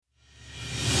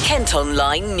Kent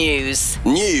Online News.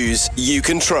 News you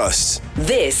can trust.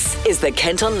 This is the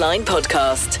Kent Online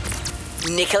Podcast.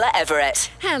 Nicola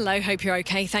Everett. Hello, hope you're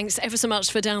okay. Thanks ever so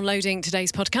much for downloading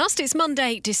today's podcast. It's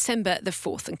Monday, December the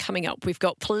 4th, and coming up we've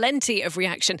got plenty of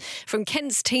reaction from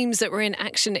Kent's teams that were in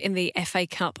action in the FA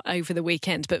Cup over the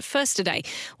weekend. But first today,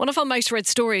 one of our most read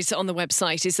stories on the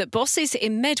website is that bosses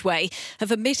in Medway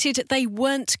have admitted they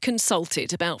weren't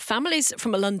consulted about families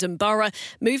from a London borough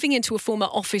moving into a former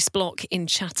office block in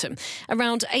Chatham.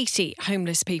 Around 80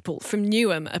 homeless people from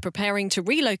Newham are preparing to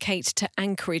relocate to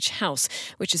Anchorage House,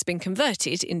 which has been converted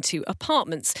into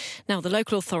apartments. Now, the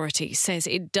local authority says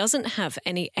it doesn't have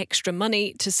any extra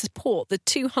money to support the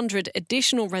 200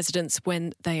 additional residents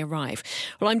when they arrive.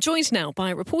 Well, I'm joined now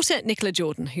by reporter Nicola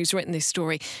Jordan, who's written this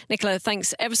story. Nicola,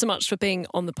 thanks ever so much for being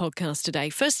on the podcast today.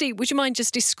 Firstly, would you mind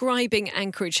just describing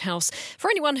Anchorage House for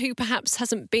anyone who perhaps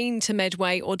hasn't been to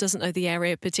Medway or doesn't know the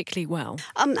area particularly well?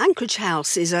 Anchorage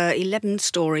House is a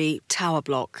 11-storey tower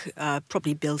block,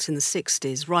 probably built in the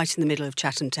 60s, right in the middle of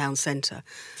Chatham town centre.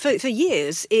 For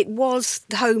years, it was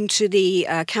home to the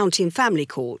County and Family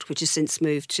Court, which has since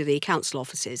moved to the council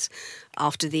offices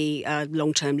after the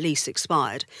long-term lease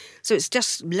expired. So it's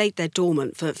just laid there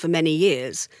dormant for many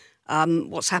years.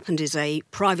 What's happened is a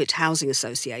private housing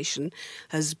association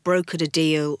has brokered a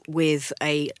deal with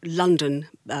a London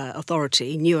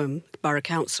authority, Newham Borough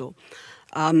Council,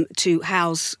 to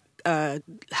house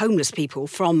homeless people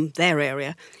from their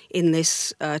area in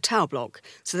this tower block.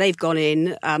 So they've gone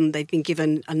in, they've been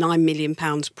given a £9 million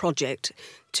project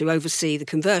to oversee the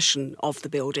conversion of the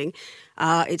building.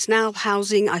 It's now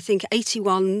housing, I think,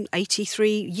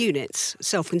 83 units,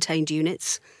 self-contained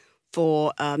units,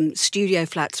 for studio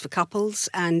flats for couples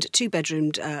and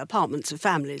two-bedroomed apartments for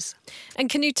families. And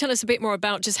can you tell us a bit more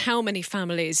about just how many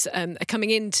families are coming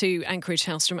into Anchorage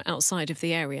House from outside of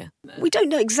the area? We don't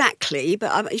know exactly,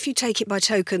 but if you take it by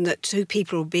token that 2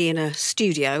 people will be in a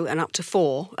studio and up to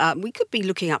 4, we could be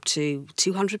looking up to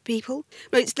 200 people.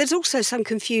 But there's also some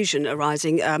confusion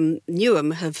arising.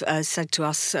 Newham have said to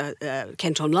us,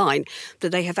 Kent Online,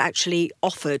 that they have actually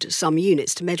offered some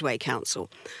units to Medway Council.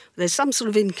 There's some sort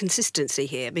of inconsistency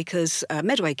here because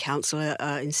Medway Council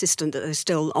are insistent that there's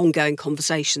still ongoing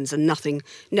conversations and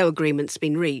no agreement's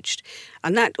been reached.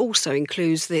 And that also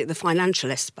includes the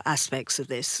financial aspects of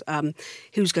this.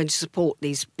 Who's going to support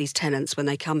these tenants when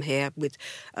they come here with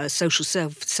social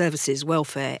services,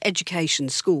 welfare, education,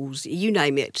 schools, you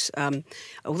name it.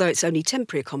 Although it's only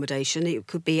temporary accommodation, it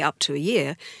could be up to a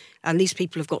year. And these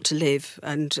people have got to live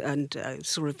and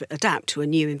sort of adapt to a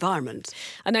new environment.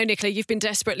 I know, Nicola, you've been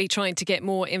desperately trying to get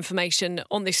more information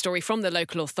on this story from the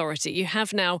local authority. You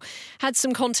have now had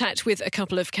some contact with a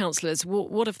couple of councillors.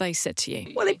 What have they said to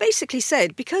you? Well, they basically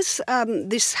said because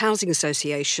this housing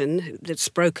association that's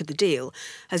brokered the deal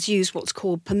has used what's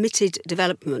called permitted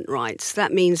development rights.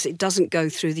 That means it doesn't go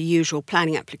through the usual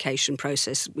planning application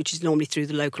process, which is normally through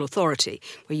the local authority,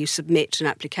 where you submit an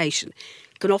application.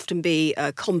 Can often be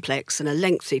a complex and a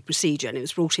lengthy procedure, and it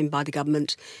was brought in by the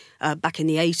government back in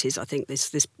the 80s, I think.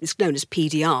 This is known as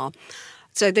PDR.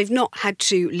 So they've not had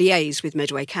to liaise with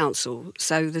Medway Council,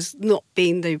 so there's not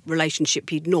been the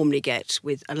relationship you'd normally get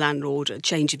with a landlord, a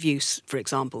change of use, for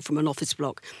example, from an office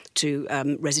block to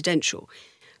residential.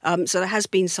 So there has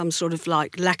been some sort of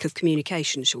lack of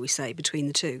communication, shall we say, between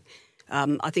the two.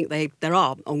 I think there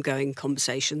are ongoing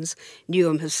conversations.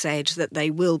 Newham has said that they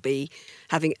will be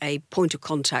having a point of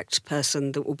contact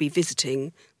person that will be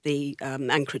visiting the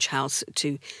Anchorage House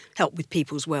to help with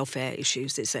people's welfare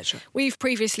issues, etc. We've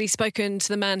previously spoken to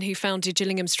the man who founded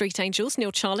Gillingham Street Angels,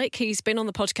 Neil Charlick. He's been on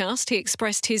the podcast. He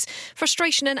expressed his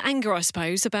frustration and anger, I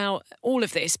suppose, about all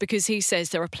of this because he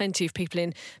says there are plenty of people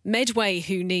in Medway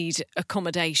who need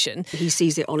accommodation. He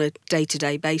sees it on a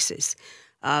day-to-day basis.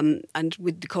 And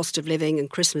with the cost of living and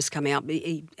Christmas coming up,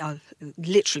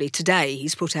 literally today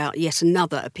he's put out yet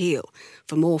another appeal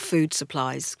for more food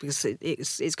supplies because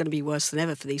it's going to be worse than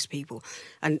ever for these people.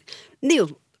 And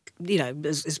Neil,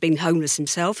 has been homeless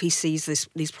himself. He sees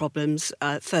these problems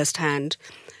firsthand.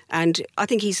 And I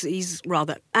think he's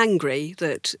rather angry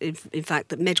that, in fact,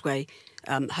 that Medway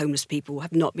homeless people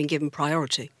have not been given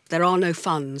priority. There are no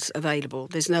funds available.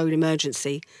 There's no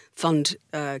emergency fund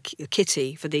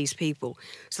kitty for these people.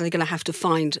 So they're going to have to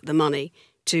find the money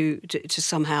to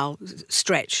somehow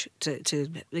stretch to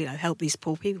help these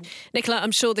poor people. Nicola,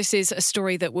 I'm sure this is a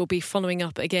story that we'll be following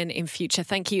up again in future.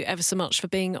 Thank you ever so much for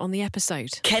being on the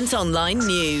episode. Kent Online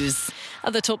News.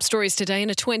 Other top stories today,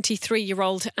 and a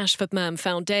 23-year-old Ashford man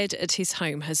found dead at his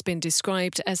home has been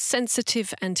described as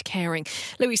sensitive and caring.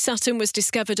 Louis Sutton was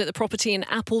discovered at the property in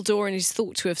Appledore and is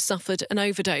thought to have suffered an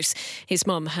overdose. His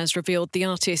mum has revealed the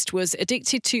artist was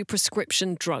addicted to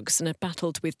prescription drugs and had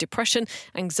battled with depression,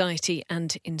 anxiety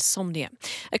and insomnia.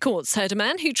 A court's heard a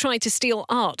man who tried to steal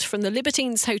art from the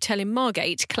Libertines Hotel in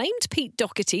Margate claimed Pete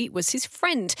Doherty was his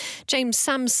friend. James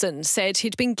Sampson said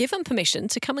he'd been given permission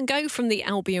to come and go from the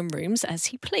Albion rooms as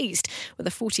he pleased, with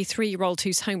a 43-year-old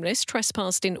who's homeless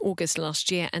trespassed in August last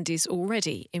year and is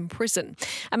already in prison.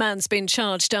 A man's been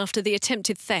charged after the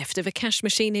attempted theft of a cash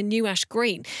machine in New Ash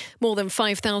Green. More than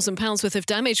 £5,000 worth of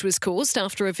damage was caused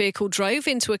after a vehicle drove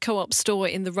into a Co-op store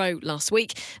in the Row last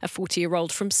week. A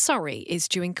 40-year-old from Surrey is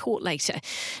due in court later.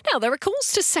 Now, there are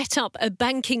calls to set up a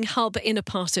banking hub in a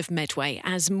part of Medway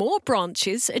as more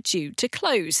branches are due to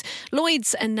close.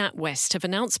 Lloyds and NatWest have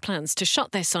announced plans to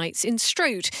shut their sites in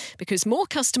Strood because more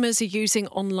customers are using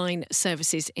online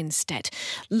services instead.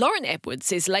 Lauren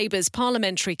Edwards is Labour's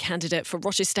parliamentary candidate for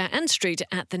Rochester and Strood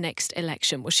at the next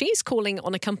election. Well, she's calling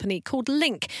on a company called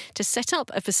Link to set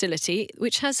up a facility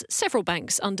which has several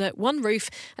banks under one roof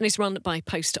and is run by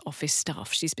post office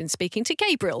staff. She's been speaking to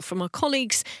Gabriel from our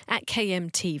colleagues at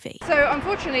KMTV. So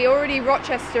unfortunately already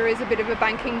Rochester is a bit of a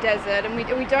banking desert, and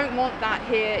we don't want that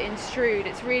here in Strood.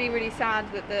 It's really, really sad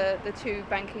that the two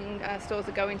banking stores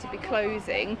are going to be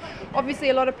closing. Obviously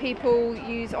a lot of people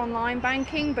use online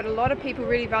banking, but a lot of people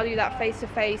really value that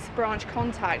face-to-face branch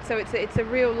contact, so it's a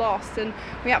real loss and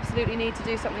we absolutely need to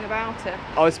do something about it.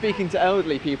 I was speaking to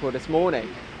elderly people this morning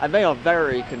and they are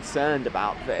very concerned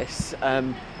about this.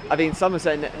 I think some are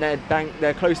saying that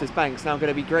their closest bank's now going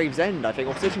to be Gravesend, I think,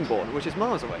 or Sittingbourne, which is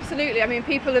miles away. Absolutely. I mean,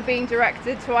 people are being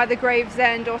directed to either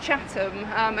Gravesend or Chatham,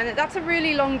 and that's a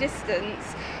really long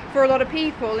distance for a lot of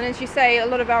people. And as you say, a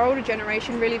lot of our older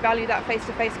generation really value that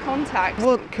face-to-face contact.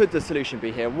 What could the solution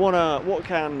be here? What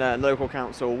can local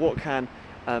council, what can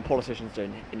politicians do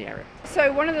in the area?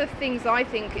 So one of the things I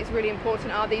think is really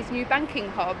important are these new banking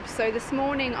hubs. So this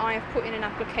morning I have put in an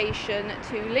application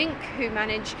to Link, who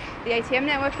manage the ATM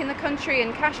network in the country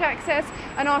and cash access,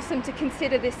 and asked them to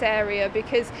consider this area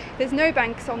because there's no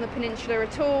banks on the peninsula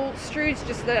at all. Strood's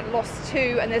just lost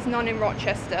two and there's none in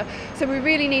Rochester. So we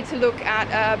really need to look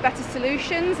at better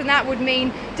solutions, and that would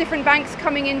mean different banks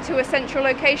coming into a central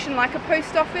location like a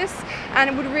post office, and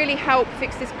it would really help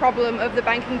fix this problem of the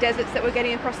banking deserts that we're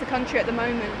getting across the country at the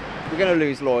moment. We're going to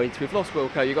lose Lloyds, we've lost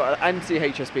Wilco, you've got an empty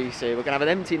HSBC, we're going to have an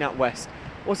empty NatWest.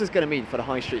 What's this going to mean for the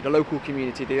high street, the local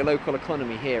community, the local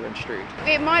economy here in Strood?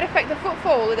 It might affect the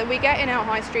footfall that we get in our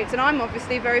high streets, and I'm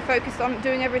obviously very focused on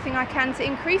doing everything I can to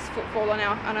increase footfall on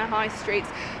our high streets.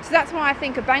 So that's why I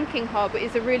think a banking hub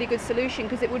is a really good solution,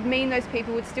 because it would mean those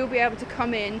people would still be able to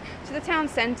come in to the town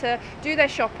centre, do their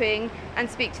shopping and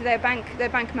speak to their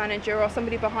bank manager or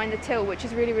somebody behind the till, which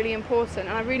is really, really important.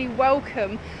 And I really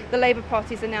welcome the Labour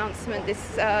Party's announcement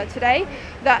today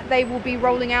that they will be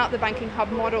rolling out the banking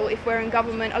hub model if we're in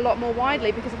government a lot more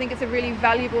widely, because I think it's a really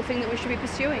valuable thing that we should be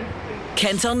pursuing.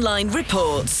 Kent Online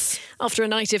reports. After a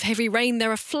night of heavy rain,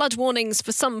 there are flood warnings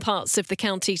for some parts of the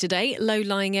county today.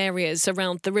 Low-lying areas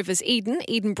around the rivers Eden,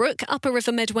 Edenbrook, Upper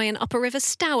River Medway and Upper River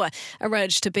Stour are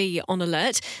urged to be on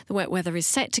alert. The wet weather is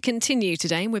set to continue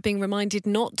today, and we're being reminded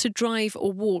not to drive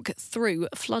or walk through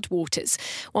floodwaters.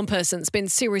 One person's been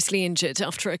seriously injured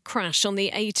after a crash on the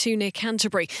A2 near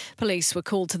Canterbury. Police were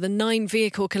called to the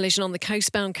 9-vehicle collision on the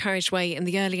coastbound carriageway in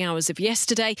the early hours of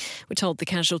yesterday. We're told the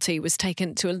casualty was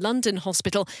taken to a London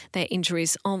hospital. Their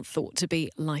injuries aren't thought to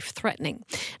be life-threatening.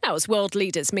 Now, as world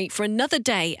leaders meet for another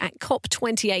day at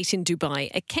COP28 in Dubai,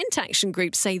 a Kent Action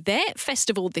Group say their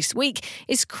festival this week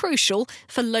is crucial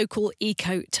for local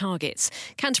eco-targets.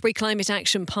 Canterbury Climate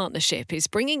Action Partnership is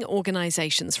bringing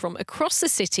organisations from across the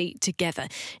city together.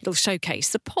 It'll showcase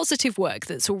the positive work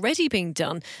that's already being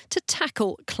done to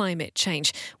tackle climate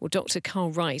change. Well, Dr.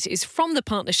 Carl Wright is from the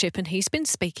partnership and he's been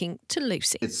speaking to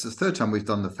Lucy. It's the third time we've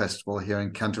done the festival here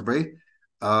in Canterbury.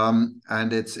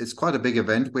 And it's quite a big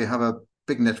event. We have a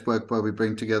big network where we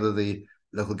bring together the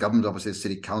local government, obviously the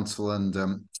City Council and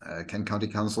Kent County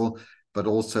Council, but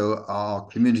also our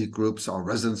community groups, our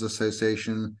Residents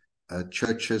Association,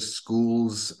 churches,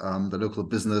 schools, the local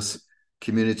business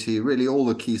community, really all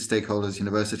the key stakeholders,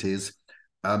 universities,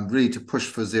 really to push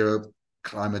for zero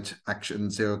climate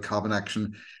action, zero carbon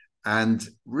action. And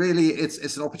really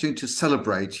it's an opportunity to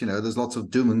celebrate. There's lots of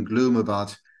doom and gloom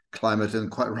about climate, and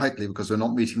quite rightly, because we're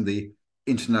not meeting the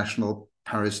international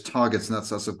Paris targets, and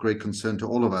that's of great concern to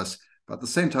all of us. But at the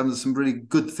same time, there's some really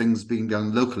good things being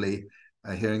done locally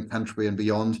here in Canterbury and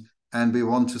beyond, and we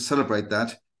want to celebrate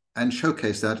that and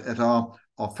showcase that at our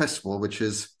festival, which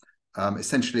is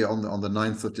essentially on the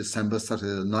 9th of December,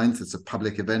 Saturday the 9th. It's a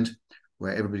public event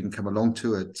where everybody can come along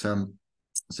to at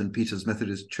St. Peter's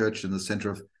Methodist Church in the centre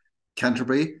of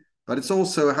Canterbury. But it's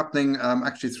also happening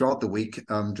actually throughout the week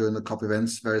during the COP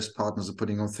events. Various partners are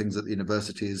putting on things at the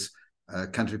universities,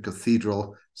 Canterbury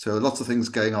Cathedral. So lots of things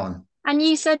going on. And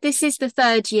you said this is the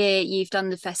third year you've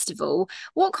done the festival.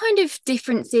 What kind of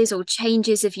differences or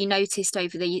changes have you noticed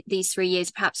over these 3 years,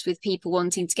 perhaps with people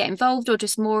wanting to get involved, or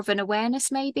just more of an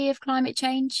awareness maybe of climate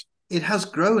change? It has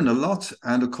grown a lot.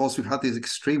 And of course, we've had these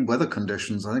extreme weather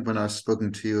conditions. I think when I've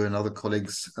spoken to you and other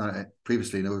colleagues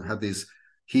previously, we've had these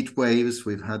heat waves,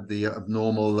 we've had the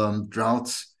abnormal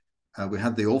droughts. We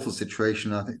had the awful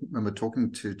situation, I think, when we're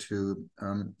talking to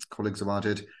colleagues about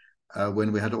it,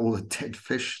 when we had all the dead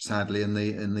fish, sadly, in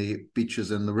the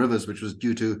beaches and the rivers, which was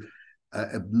due to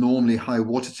abnormally high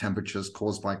water temperatures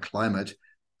caused by climate,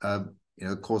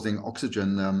 causing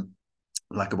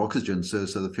lack of oxygen. So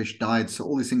the fish died. So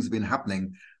all these things have been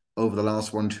happening over the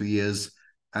last 1-2 years.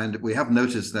 And we have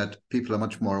noticed that people are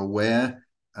much more aware,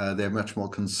 they're much more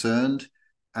concerned,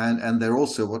 and they're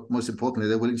also, what most importantly,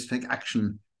 they're willing to take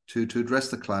action to address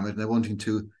the climate. And they're wanting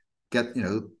to get,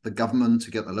 the government,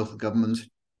 to get the local government,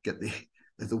 get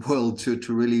the world to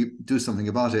really do something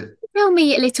about it. Tell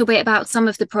me a little bit about some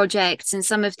of the projects and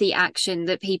some of the action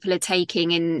that people are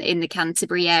taking in the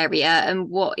Canterbury area and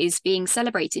what is being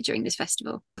celebrated during this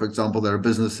festival. For example, there are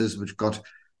businesses which got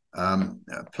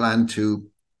planned to,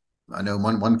 I know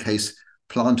one case,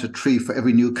 plant a tree for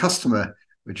every new customer,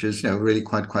 which is really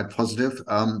quite positive.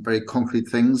 Very concrete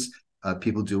things.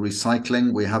 People do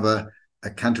recycling. We have a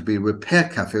Canterbury repair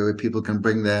cafe where people can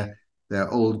bring their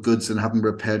old goods and have them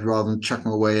repaired rather than chuck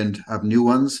them away and have new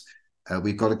ones.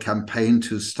 We've got a campaign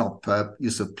to stop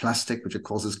use of plastic, which of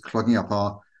course is clogging up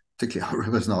particularly our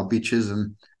rivers and our beaches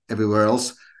and everywhere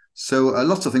else. So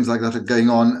lots of things like that are going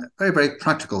on, very, very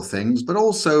practical things. But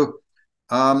also,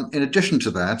 in addition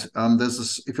to that, there's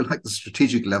this, if you like, the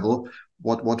strategic level,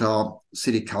 what our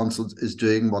city council is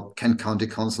doing, what Kent County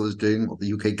Council is doing, what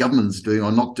the UK government is doing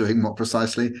or not doing more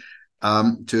precisely,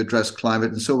 to address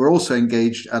climate. And so we're also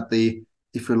engaged at the,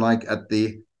 if you like, at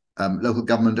the local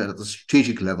government and at the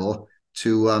strategic level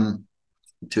to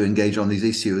engage on these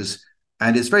issues.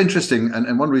 And it's very interesting.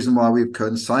 And one reason why we've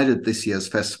coincided this year's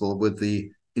festival with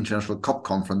the International COP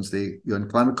conference, the UN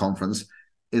Climate Conference,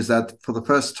 is that for the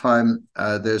first time,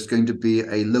 there's going to be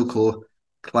a local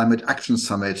climate action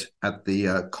summit at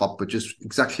the COP, which is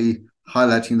exactly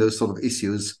highlighting those sort of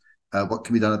issues, what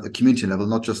can be done at the community level,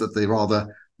 not just at the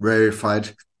rather rarefied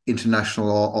international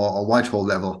or Whitehall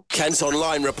level. Kent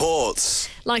Online reports.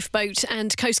 Lifeboat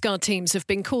and Coast Guard teams have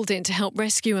been called in to help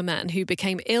rescue a man who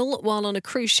became ill while on a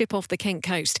cruise ship off the Kent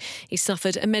coast. He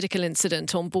suffered a medical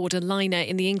incident on board a liner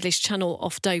in the English Channel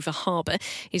off Dover Harbour.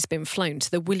 He's been flown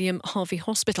to the William Harvey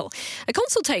Hospital. A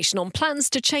consultation on plans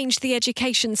to change the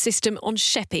education system on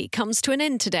Sheppey comes to an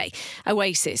end today.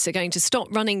 Oasis are going to stop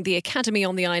running the academy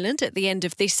on the island at the end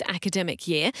of this academic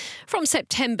year. From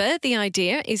September, the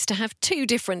idea is to have 2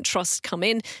 different trusts come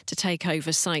in to take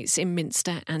over sites in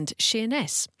Minster and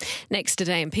Sheerness. Next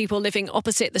today, and people living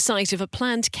opposite the site of a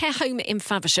planned care home in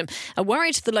Faversham are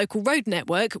worried the local road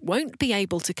network won't be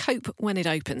able to cope when it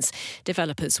opens.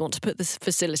 Developers want to put the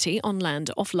facility on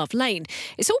land off Love Lane.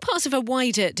 It's all part of a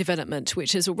wider development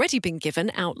which has already been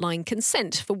given outline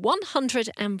consent for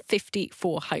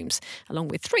 154 homes, along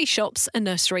with 3 shops, a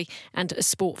nursery and a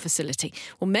sport facility.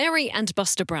 Well, Mary and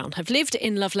Buster Brown have lived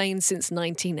in Love Lane since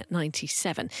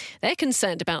 1997. They're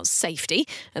concerned about safety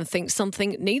and think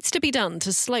something needs to be done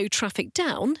to slow traffic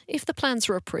down if the plans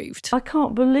are approved. I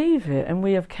can't believe it, and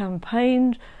we have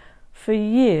campaigned for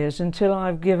years until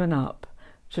I've given up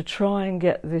to try and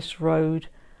get this road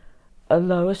a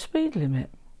lower speed limit.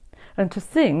 And to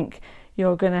think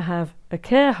you're going to have a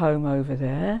care home over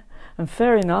there, and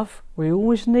fair enough, we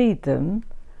always need them,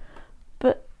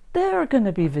 but there are going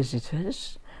to be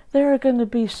visitors, there are going to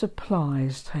be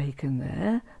supplies taken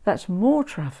there, that's more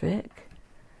traffic.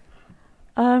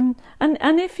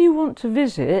 And if you want to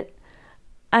visit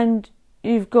and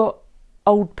you've got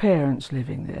old parents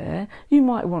living there, you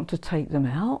might want to take them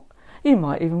out. You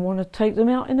might even want to take them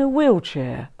out in a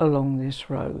wheelchair along this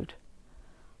road.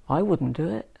 I wouldn't do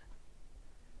it.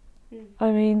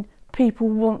 I mean, people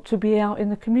want to be out in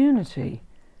the community.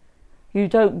 You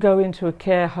don't go into a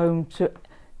care home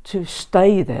to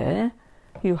stay there.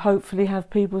 You hopefully have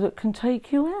people that can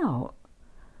take you out.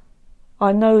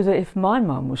 I know that if my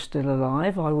mum was still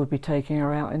alive, I would be taking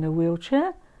her out in a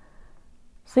wheelchair.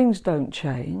 things don't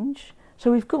change.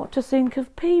 So we've got to think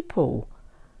of people.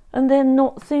 And they're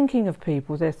not thinking of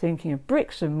people, they're thinking of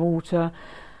bricks and mortar.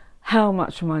 How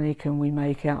much money can we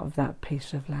make out of that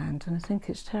piece of land? And I think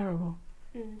it's terrible.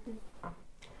 Mm-hmm.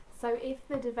 So if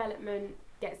the development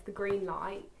gets the green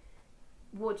light,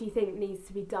 what do you think needs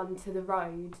to be done to the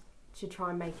road to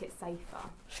try and make it safer?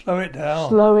 Slow it down.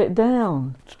 Slow it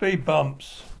down. Speed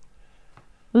bumps.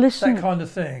 Listen. That kind of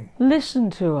thing. Listen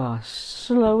to us.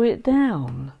 Slow it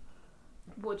down.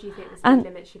 What do you think the speed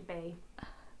limit should be?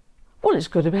 Well, it's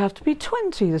going to have to be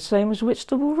 20, the same as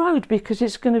Whitstable Road, because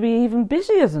it's going to be even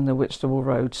busier than the Whitstable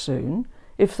Road soon,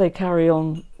 if they carry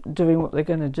on doing what they're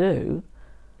going to do.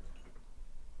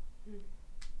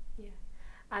 Yeah.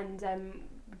 And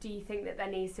do you think that there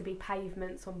needs to be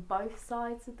pavements on both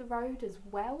sides of the road as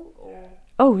well? Or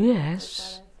oh,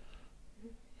 yes.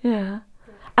 Yeah.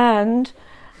 And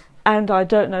I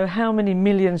don't know how many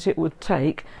millions it would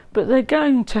take, but they're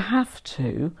going to have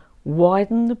to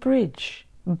widen the bridge.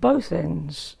 Both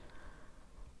ends,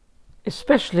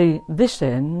 especially this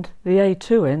end, the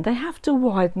A2 end, they have to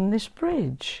widen this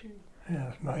bridge. Yeah,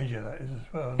 it's major, that is, as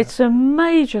well. It's a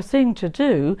major thing to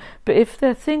do, but if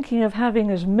they're thinking of having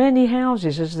as many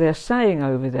houses as they're saying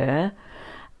over there,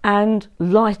 and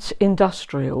light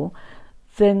industrial,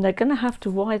 then they're going to have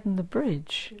to widen the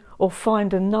bridge or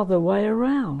find another way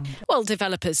around. Well,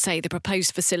 developers say the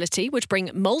proposed facility would bring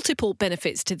multiple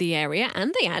benefits to the area,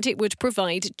 and they add it would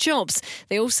provide jobs.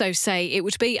 They also say it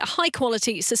would be a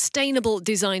high-quality, sustainable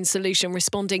design solution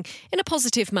responding in a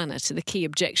positive manner to the key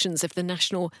objections of the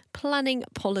National Planning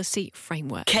Policy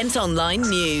Framework. Kent Online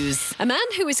News. A man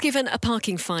who was given a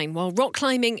parking fine while rock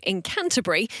climbing in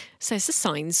Canterbury says the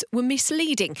signs were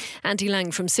misleading. Andy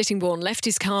Lang from Sittingbourne left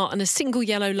his car on a single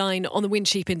yellow line on the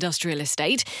Wincheap Industrial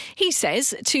Estate. He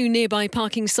says two nearby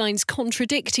parking signs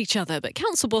contradict each other, but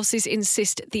council bosses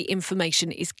insist the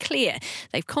information is clear.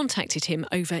 They've contacted him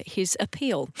over his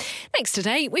appeal. Next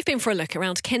today, we've been for a look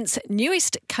around Kent's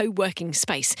newest co-working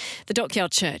space. The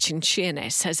Dockyard Church in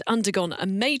Sheerness has undergone a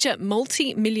major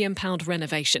multi-million-pound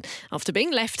renovation after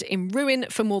being left in ruin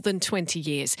for more than 20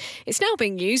 years. It's now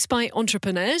being used by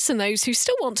entrepreneurs and those who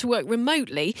still want to work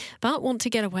remotely but want to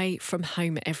get away from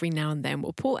home every now and then.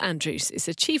 Well, Paul Andrews is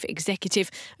the Chief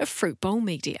Executive of Fruit Bowl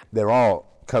Media. There are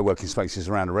co-working spaces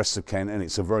around the rest of Kent, and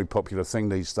it's a very popular thing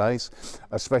these days,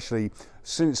 especially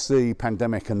since the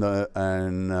pandemic and the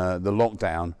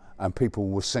lockdown, and people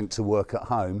were sent to work at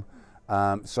home.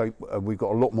 So we've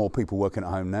got a lot more people working at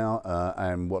home now,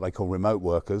 and what they call remote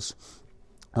workers,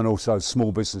 and also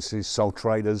small businesses, sole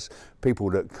traders,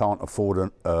 people that can't afford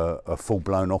a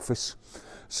full-blown office.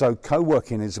 So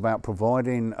co-working is about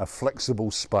providing a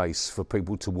flexible space for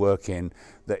people to work in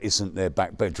that isn't their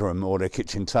back bedroom or their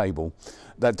kitchen table.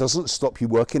 That doesn't stop you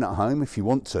working at home if you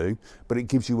want to, but it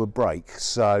gives you a break.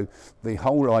 So the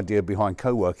whole idea behind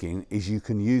co-working is you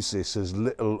can use this as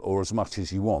little or as much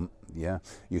as you want. Yeah,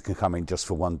 you can come in just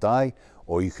for one day,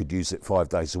 or you could use it 5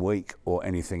 days a week, or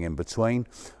anything in between.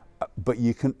 But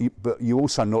you're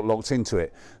also not locked into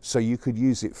it. So you could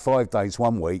use it 5 days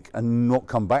 1 week and not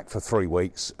come back for 3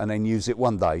 weeks and then use it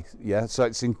 1 day. Yeah, so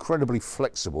it's incredibly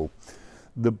flexible.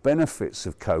 The benefits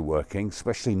of co-working,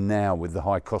 especially now with the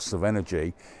high cost of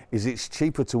energy, is it's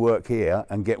cheaper to work here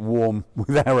and get warm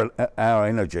with our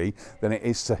energy than it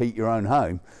is to heat your own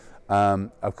home.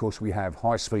 Of course, we have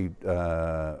high-speed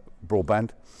broadband.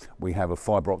 We have a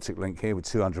fibre optic link here with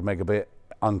 200 megabit,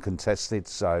 uncontested,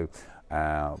 so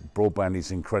our broadband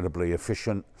is incredibly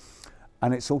efficient,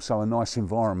 and it's also a nice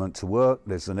environment to work.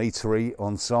 There's an eatery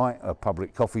on site, a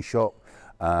public coffee shop,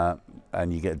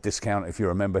 and you get a discount if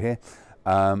you're a member here.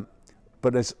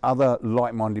 But there's other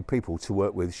like-minded people to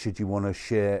work with should you want to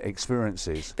share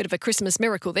experiences. Bit of a Christmas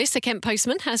miracle this. A Kent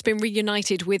postman has been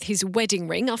reunited with his wedding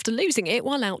ring after losing it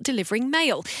while out delivering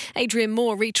mail. Adrian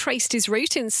Moore retraced his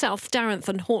route in South Darenth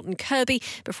and Horton Kirby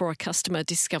before a customer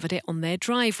discovered it on their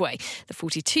driveway. The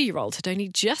 42-year-old had only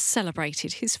just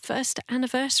celebrated his first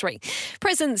anniversary.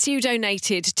 Presents you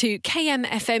donated to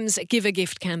KMFM's Give a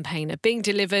Gift campaign are being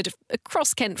delivered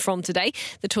across Kent from today.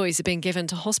 The toys are being given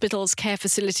to hospitals, care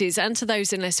facilities and to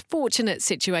those in less fortunate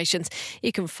situations.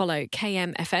 You can follow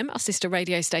KMFM, our sister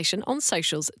radio station, on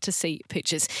socials to see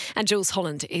pictures. And Jules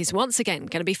Holland is once again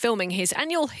going to be filming his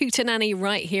annual Hootenanny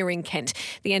right here in Kent.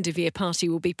 The end-of-year party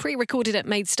will be pre-recorded at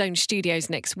Maidstone Studios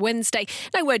next Wednesday.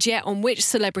 No word yet on which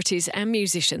celebrities and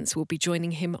musicians will be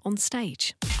joining him on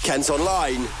stage. Kent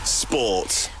Online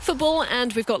Sport. Football,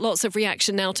 and we've got lots of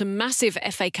reaction now to massive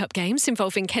FA Cup games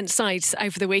involving Kent sides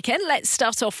over the weekend. Let's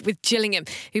start off with Gillingham,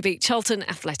 who beat Charlton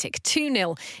Athletic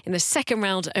 2-0 in the second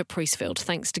round at Priestfield,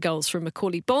 thanks to goals from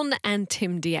Macaulay Bonne and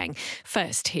Tim Dieng.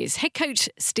 First, here's head coach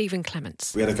Stephen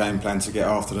Clements. We had a game plan to get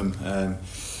after them,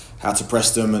 how to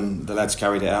press them, and the lads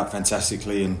carried it out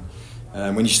fantastically. And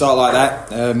when you start like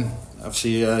that,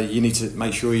 obviously you need to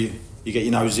make sure you get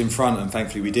your noses in front, and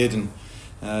thankfully we did. And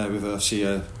with obviously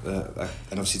and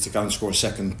obviously to go and score a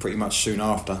second pretty much soon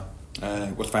after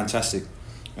was fantastic.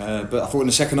 But I thought in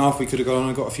the second half we could have gone on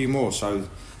and got a few more. So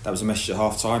that was a message at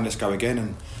half time. Let's go again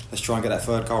and let's try and get that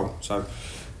third goal. So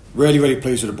really, really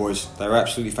pleased with the boys. They were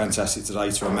absolutely fantastic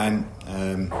today to a man.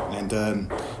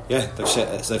 They've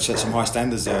set some high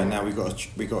standards there, and now we've got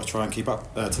to try and keep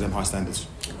up to them high standards.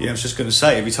 Yeah, I was just going to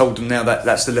say, have you told them now that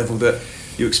that's the level that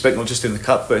you expect, not just in the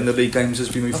cup but in the league games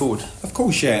as we move forward? Of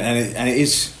course, yeah, and it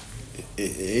is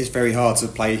very hard to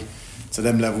play to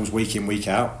them levels week in, week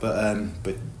out, but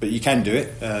you can do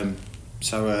it.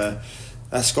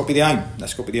 That's got to be the aim.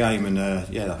 That's got to be the aim, and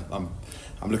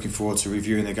I'm looking forward to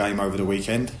reviewing the game over the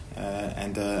weekend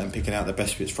and picking out the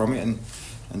best bits from it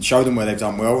and show them where they've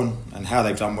done well and how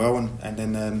they've done well, and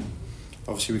then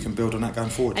obviously we can build on that going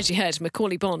forward. As you heard,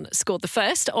 Macaulay Bonne scored the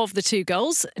first of the 2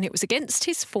 goals, and it was against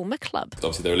his former club.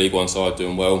 Obviously they're a League One side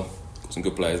doing well, got some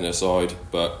good players in their side,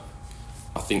 but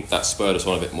I think that spurred us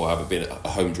on a bit more, having been a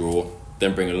home draw,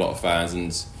 then bring a lot of fans,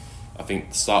 and I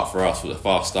think the start for us was a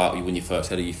fast start. When you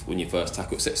first header, when you first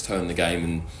tackle, it sets tone in the game,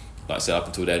 and like I said, up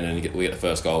until then, and we get the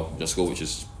first goal, just score, which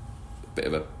is a bit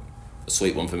of a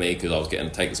sweet one for me because I was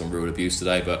taking some real abuse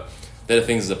today. But they're the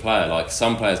things as a player. Like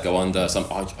some players go under, some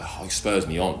it spurs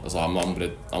me on. I was like,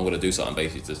 I'm gonna do something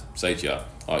basically to say to you,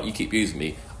 all right, you keep using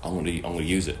me, I'm gonna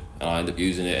use it, and I end up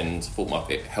using it, and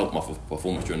it helped my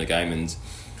performance during the game. And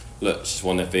look, it's just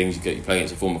one of the things. You play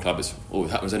against a former club. It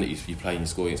always happens, isn't it? You play and you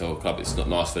score against a club. It's not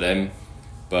nice for them,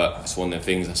 but it's one of the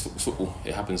things. That's football.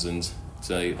 It happens, and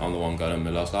so I'm the one going on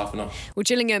the last half an hour. Well,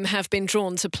 Gillingham have been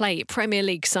drawn to play Premier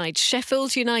League side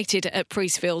Sheffield United at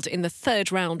Priestfield in the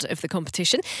third round of the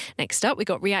competition. Next up, we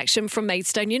got reaction from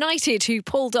Maidstone United, who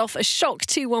pulled off a shock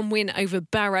 2-1 win over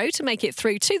Barrow to make it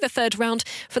through to the third round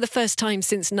for the first time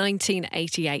since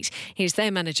 1988. Here's their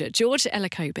manager, George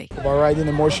Elakobi. Overriding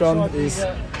emotion is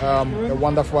a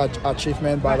wonderful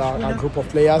achievement by our group of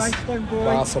players,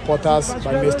 by our supporters,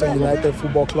 by Maidstone United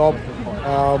Football Club.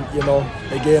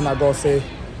 Again, I gotta say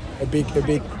a big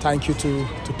thank you to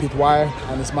Pete Wire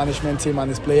and his management team and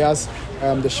his players.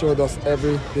 They showed us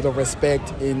every bit of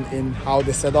respect in how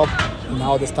they set up, in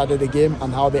how they started the game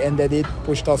and how they ended it,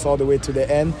 pushed us all the way to the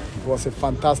end. It was a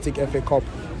fantastic FA Cup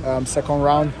second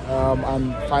round,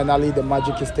 and finally the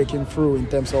magic is taken through in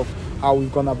terms of how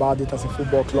we've gone about it as a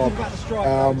football club.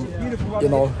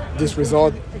 This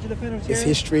result is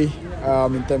history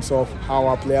in terms of how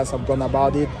our players have gone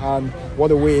about it, and what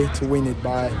a way to win it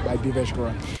by Beveridge.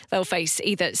 They'll face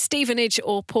either Stevenage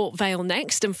or Port Vale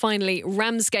next, and finally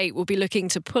Ramsgate will be looking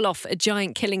to pull off a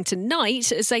giant killing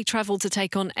tonight as they travel to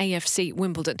take on AFC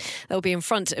Wimbledon. They'll be in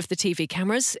front of the TV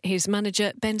cameras. Here's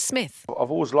manager Ben Smith.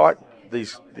 I've always liked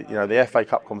these, the FA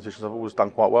Cup competitions. I've always done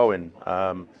quite well in.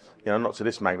 Not to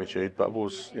this magnitude, but I've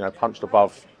always, punched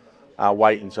above our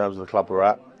weight in terms of the club we're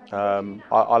at.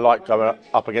 I like going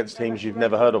up against teams you've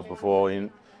never heard of before,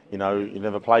 you've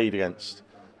never played against,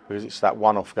 because it's that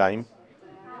one-off game.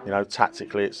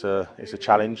 Tactically it's a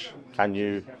challenge. Can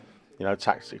you,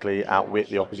 tactically outwit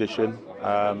the opposition?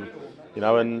 And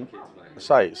I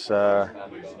say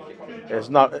there's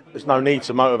no need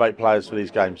to motivate players for these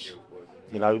games.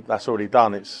 That's already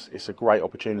done. It's a great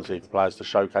opportunity for players to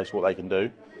showcase what they can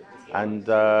do, and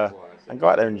go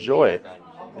out there and enjoy it.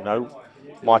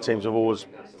 My teams have always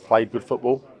played good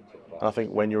football, and I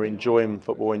think when you're enjoying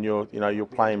football and you're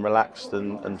playing relaxed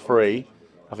and free,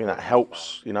 I think that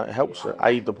helps. It helps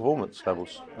aid the performance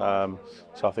levels. So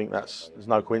I think there's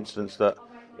no coincidence that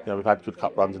we've had good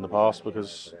cup runs in the past,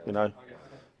 because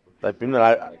they've been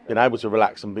able to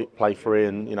relax and play free,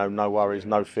 and no worries,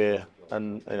 no fear.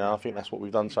 And I think that's what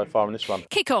we've done so far in this one.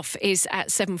 Kick-off is at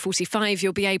 7:45.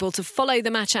 You'll be able to follow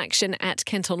the match action at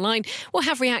Kent Online. We'll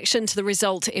have reaction to the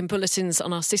result in bulletins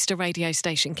on our sister radio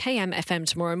station KMFM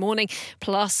tomorrow morning,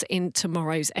 plus in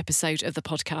tomorrow's episode of the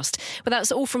podcast. But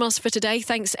that's all from us for today.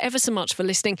 Thanks ever so much for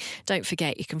listening. Don't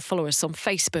forget you can follow us on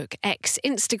Facebook, X,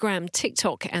 Instagram,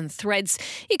 TikTok and Threads.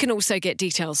 You can also get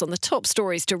details on the top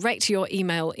stories direct to your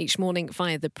email each morning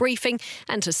via the briefing.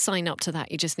 And to sign up to that,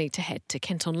 you just need to head to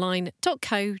kentonline.co.uk.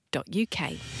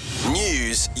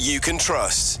 News you can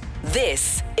trust.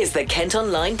 This is the Kent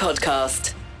Online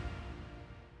Podcast.